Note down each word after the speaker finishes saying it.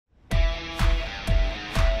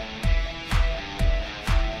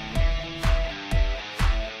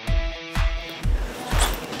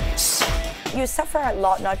you suffer a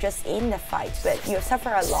lot, not just in the fight, but you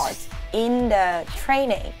suffer a lot in the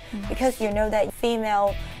training, because you know that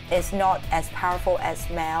female is not as powerful as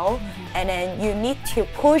male, and then you need to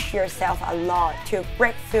push yourself a lot to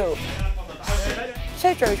break through. 所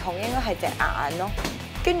以最重應該係隻眼咯。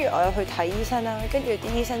跟住我又去睇醫生啦，跟住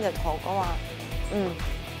啲醫生就同我講話，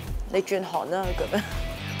你轉行啦咁樣。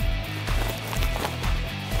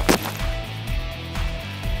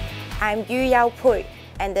I'm Yu Yau-pui,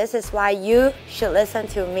 and this is why you should listen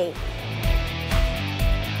to me.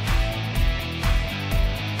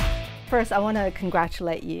 First, I want to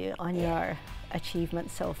congratulate you on your achievement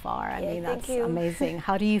so far. I mean, that's amazing.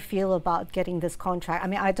 How do you feel about getting this contract? I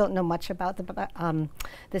mean, I don't know much about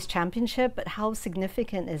this championship, but how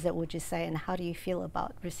significant is it, would you say, and how do you feel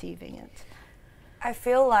about receiving it? I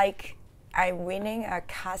feel like I'm winning a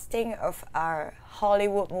casting of a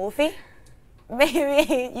Hollywood movie.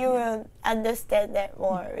 Maybe you will understand that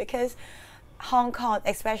more, because Hong Kong,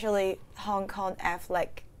 especially Hong Kong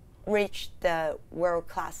athlete, reached the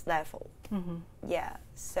world-class level. Yeah,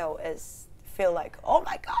 so it's feel like, oh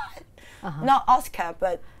my God, not Oscar,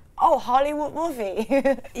 but oh, Hollywood movie.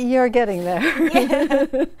 You're getting there.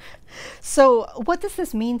 Yeah. So what does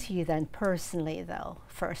this mean to you then personally, though,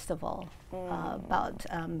 first of all, about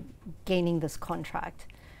gaining this contract?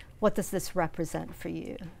 What does this represent for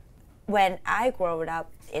you? When I grew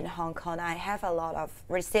up in Hong Kong, I have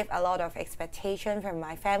received a lot of expectation from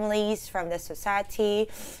my families, from the society,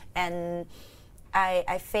 and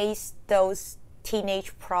I faced those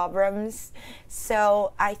teenage problems.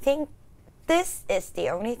 So I think this is the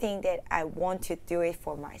only thing that I want to do it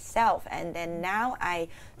for myself. And then now I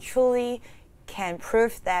truly can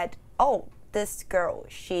prove that, oh, this girl,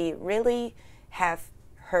 she really have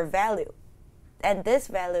her value. And this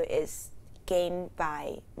value is gained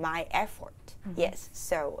by my effort. Yes,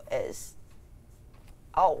 so it's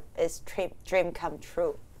dream come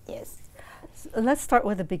true. Yes. So let's start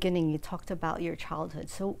with the beginning. You talked about your childhood.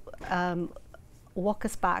 So walk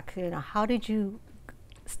us back. You know, how did you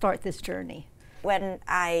start this journey? When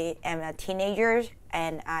I am a teenager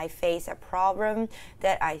and I face a problem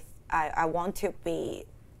that I want to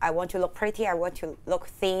look pretty, I want to look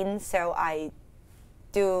thin, so I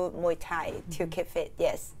do Muay Thai to keep fit.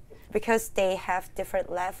 Yes. Because they have different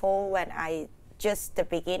level. When I just the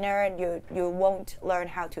beginner, and you won't learn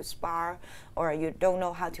how to spar, or you don't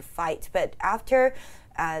know how to fight. But after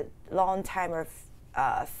a long time of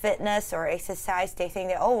fitness or exercise, they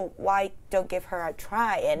think that, oh, why don't give her a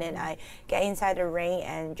try? And then I get inside the ring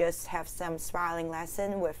and just have some sparring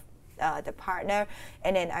lesson with the partner,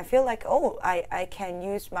 and then I feel like, oh, I can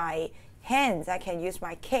use my hands, I can use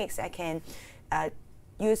my kicks, I can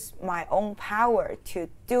use my own power to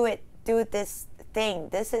do this thing.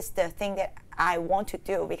 This is the thing that I want to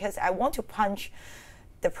do, because I want to punch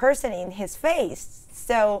the person in his face.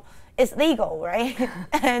 So it's legal, right?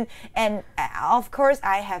 and of course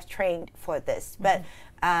I have trained for this, but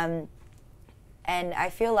and I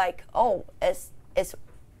feel like, oh, it's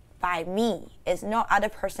by me. It's not other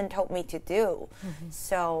person told me to do.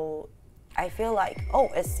 So I feel like, oh,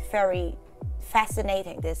 it's very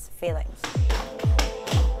fascinating, these feelings.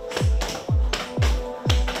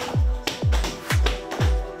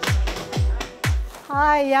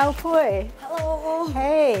 Hi, Yau-pui. Hello.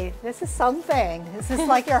 Hey, this is something. This is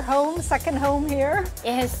like your home, second home here?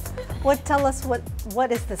 Yes. Tell us what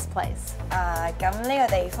is this place? 咁呢個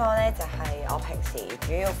地方咧就係我平時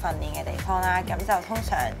主要訓練嘅地方啦。咁就通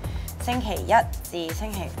常星期一至星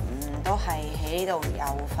期五都係喺呢度有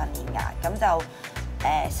訓練㗎。咁就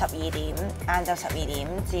12點，晏晝12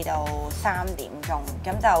點至到3點鐘，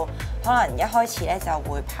咁就可能一開始咧就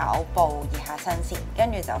會跑步熱下身先，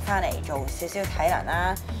跟住就翻嚟做少少體能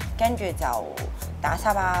啦，跟住就打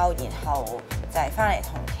沙包，然後就係翻嚟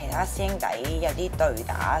同其他師兄弟有啲對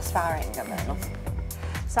打 sparring 咁樣咯。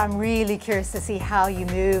So I'm really curious to see how you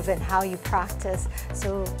move and how you practice.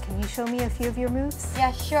 So can you show me a few of your moves?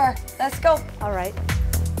 Yeah, sure. Let's go. All right.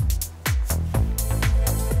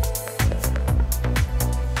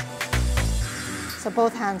 So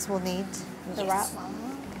both hands will need the wrap.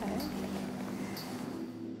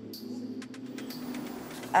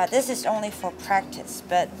 Okay. This is only for practice,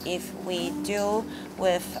 but if we do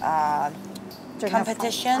with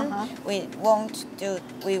competition, we won't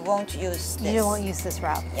use this. You won't use this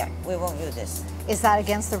wrap? Yeah, we won't use this. Is that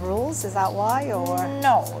against the rules? Is that why, or?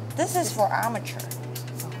 No, this is for amateur.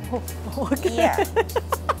 Oh, okay. Yeah,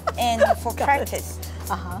 and for practice.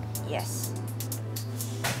 Yes.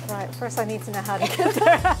 Right, first I need to know how to get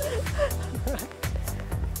there.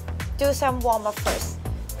 Do some warm up first.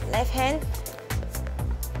 Left hand,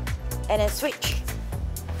 and then switch,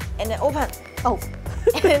 and then open. Oh.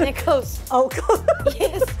 And then it goes. Oh, go.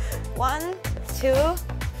 Yes. 1, 2,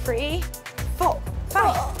 3, 4,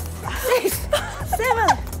 5, 6,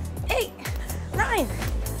 7, 8, 9,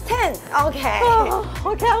 10. Okay. Oh,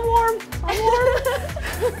 okay, I'm warm.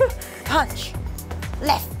 Punch.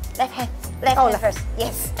 Left hand. Left hand first.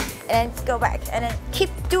 Yes. And then go back. And then keep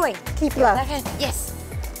doing. Keep left. Left hand. Yes.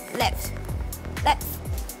 Left. Left.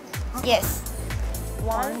 Yes.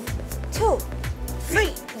 1, 2,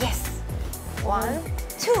 3. Yes. 1,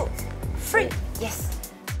 2, 3. Yes.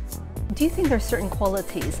 Do you think there are certain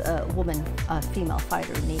qualities a woman, a female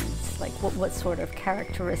fighter needs? Like what sort of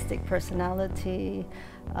characteristic, personality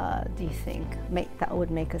do you think that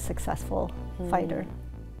would make a successful fighter?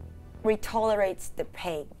 Tolerates the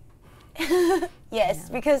pain. Yes,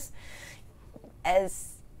 because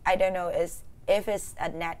I don't know, if it's a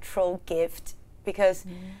natural gift, because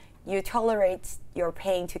you tolerate your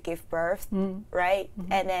pain to give birth, right?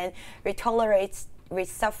 And then we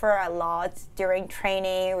suffer a lot during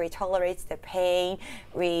training, we tolerate the pain,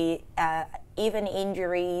 even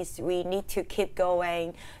injuries, we need to keep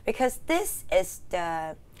going, because this is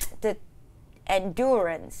the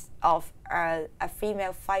endurance of a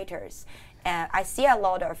female fighters. I see a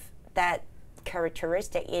lot of that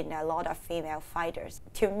characteristic in a lot of female fighters.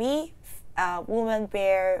 To me, women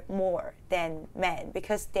bear more than men,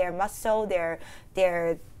 because their muscle,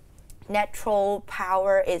 their natural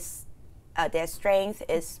power is, their strength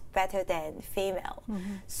is better than female.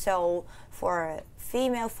 So for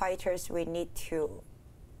female fighters, we need to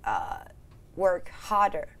work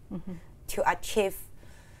harder to achieve,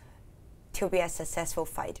 to be a successful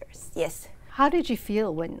fighters. Yes. How did you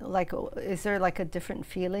feel when, like, is there like a different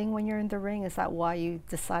feeling when you're in the ring? Is that why you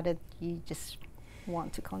decided you just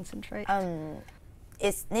want to concentrate?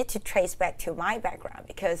 It needs to trace back to my background,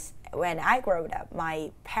 because when I grew up,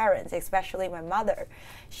 my parents, especially my mother,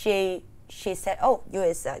 she said, "Oh, you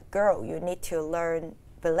as a girl, you need to learn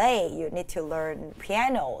ballet, you need to learn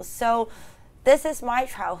piano." So this is my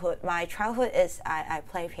childhood. My childhood is I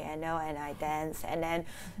play piano and I dance, and then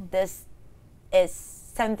this is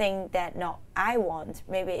something that not I want.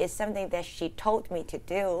 Maybe it's something that she told me to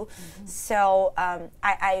do. So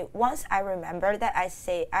once I remember that, I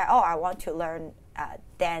say, I want to learn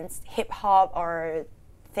dance, hip hop, or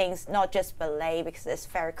things, not just ballet, because it's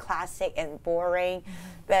very classic and boring.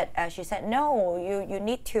 But she said, no, you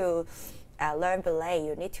need to learn ballet,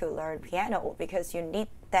 you need to learn piano, because you need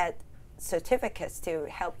that certificates to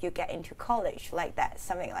help you get into college, like that,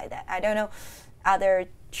 something like that. I don't know, other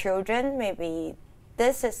children, maybe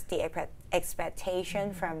this is the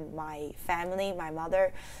expectation from my family, my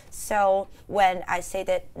mother. So when I say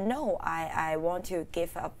that, no, I want to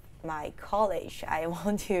give up my college, I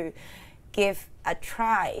want to give a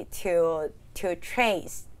try to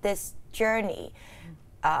trace this journey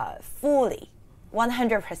fully,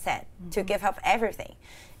 100%, to give up everything.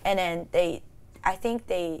 And then I think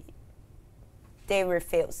they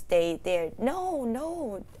refuse. They're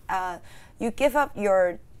no, you give up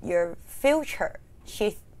your future.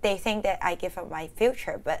 They think that I give up my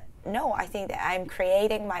future, but no, I think that I'm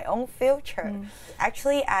creating my own future.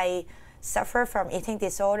 Actually, I suffer from eating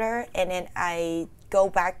disorder, and then I go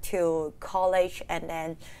back to college, and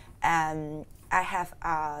then I have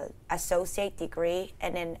an associate degree,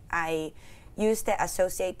 and then I use that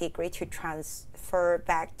associate degree to transfer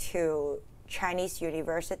back to Chinese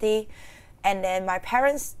university. And then my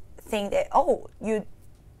parents think that, oh, you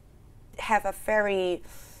have a very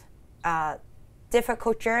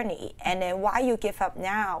difficult journey, and then why you give up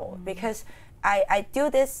now? Because I do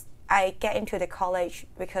this, I get into the college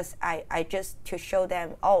because I just to show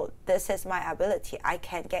them, oh, this is my ability, I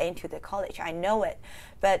can get into the college, I know it.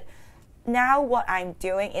 But now what I'm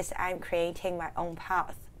doing is I'm creating my own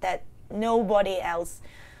path that nobody else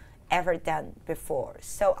ever done before.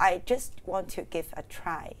 So I just want to give a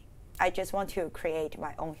try. I just want to create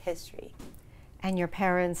my own history. And your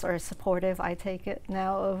parents are supportive, I take it,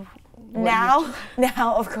 now of now,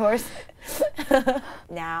 of course.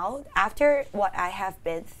 Now, after what I have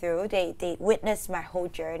been through, they witness my whole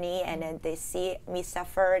journey, and then they see me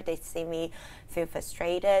suffer, they see me feel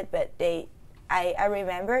frustrated. But I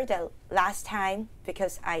remember the last time,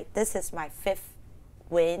 because this is my 5th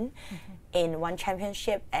win in one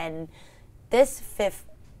championship, and this 5th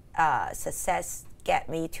success get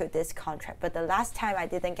me to this contract. But the last time I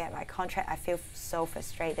didn't get my contract, I feel so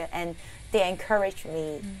frustrated, and they encouraged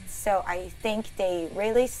me. So I think they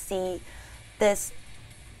really see this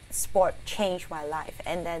sport change my life,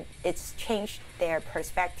 and then it's changed their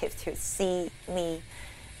perspective to see me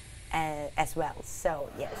as well. So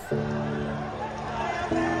yes.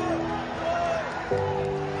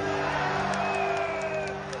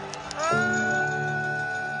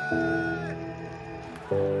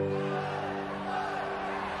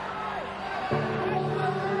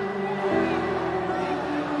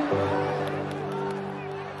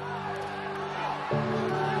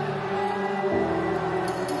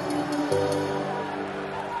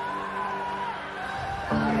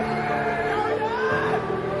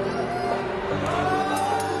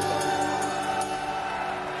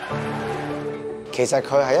 其實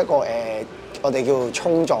佢係一個我哋叫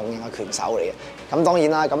衝撞型嘅拳手嚟嘅。咁當然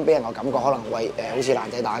啦，咁俾人個感覺可能會好似爛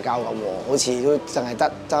仔打交咁喎，好似都淨係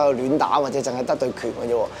得亂打或者淨係得對拳嘅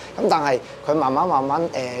啫喎。咁但係佢慢慢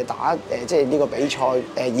打即係呢個比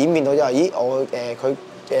賽演變到就係，咦佢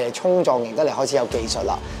衝撞型得嚟開始有技術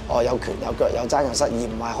啦，有拳有腳有爭有失，而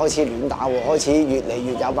唔係開始亂打喎，開始越嚟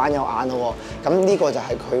越有板有眼咯喎。咁呢個就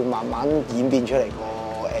係佢慢慢演變出嚟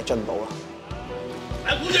個進步咯。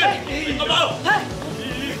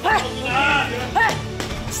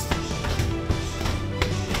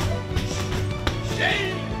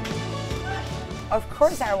Of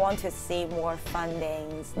course, I want to see more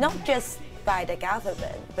fundings, not just by the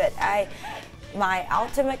government, but my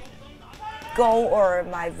ultimate goal or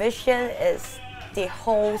my vision is the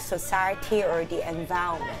whole society or the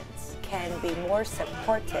environment can be more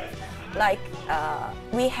supportive. Like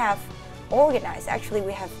we have organized, actually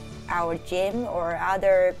we have our gym or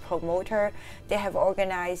other promoter, they have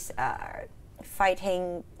organized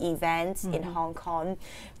fighting events in Hong Kong,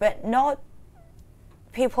 but not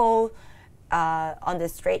people on the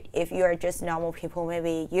street. If you are just normal people,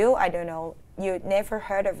 maybe I don't know, you never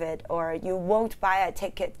heard of it, or you won't buy a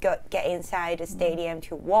ticket, get inside the stadium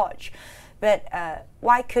to watch. But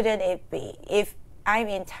why couldn't it be? If I'm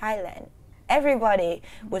in Thailand, everybody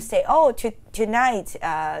would say, oh, tonight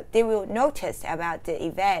they will notice about the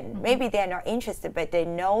event. Maybe they're not interested, but they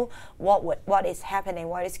know what is happening,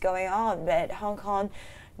 what is going on. But Hong Kong,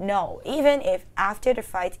 no. Even if after the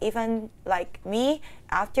fight, even like me,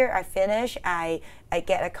 after I finish, I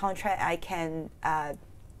get a contract, I can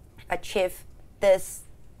achieve this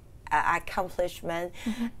accomplishment.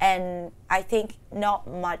 And I think not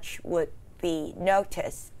much would be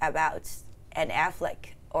noticed about an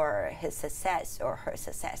athlete or his success or her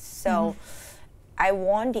success. So I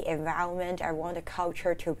want the environment, I want the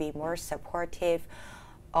culture to be more supportive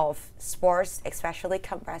of sports, especially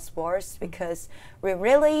combat sports, because we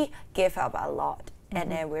really give up a lot and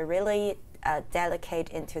then we really delicate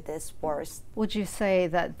into this sports. Would you say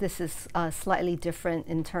that this is slightly different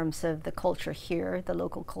in terms of the culture here, the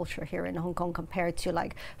local culture here in Hong Kong compared to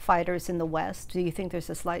like fighters in the West? Do you think there's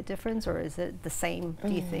a slight difference, or is it the same,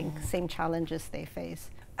 do you think, same challenges they face?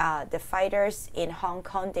 The fighters in Hong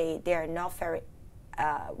Kong, they are not very,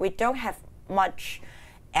 we don't have much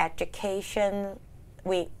education.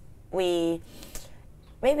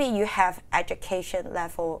 Maybe you have education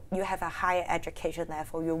level, you have a higher education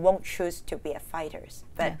level, you won't choose to be a fighter.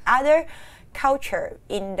 But other culture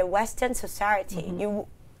in the Western society,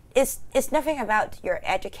 it's nothing about your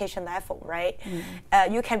education level, right?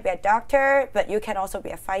 You can be a doctor, but you can also be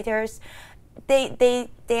a fighter. They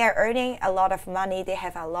are earning a lot of money, they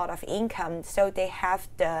have a lot of income, so they have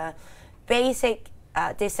the basic,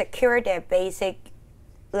 they secure their basic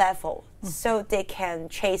level so they can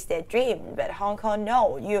chase their dream. But Hong Kong,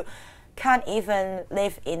 no, you can't even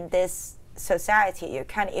live in this society, you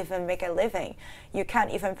can't even make a living, you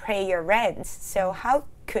can't even pay your rent, so how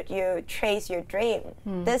could you chase your dream?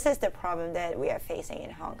 This is the problem that we are facing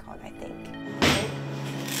in Hong Kong, I think.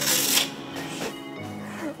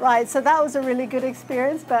 Right, so that was a really good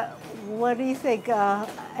experience, but what do you think,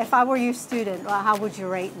 if I were your student, how would you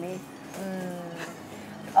rate me?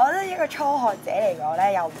 我覺得一個初學者嚟講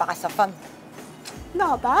咧，有80分。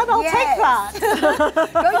Not bad, I'll take that.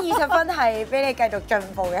 嗰20分係俾你繼續進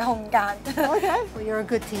步嘅空間。Okay, well, you're a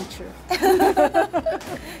good teacher.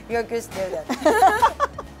 You're a good student.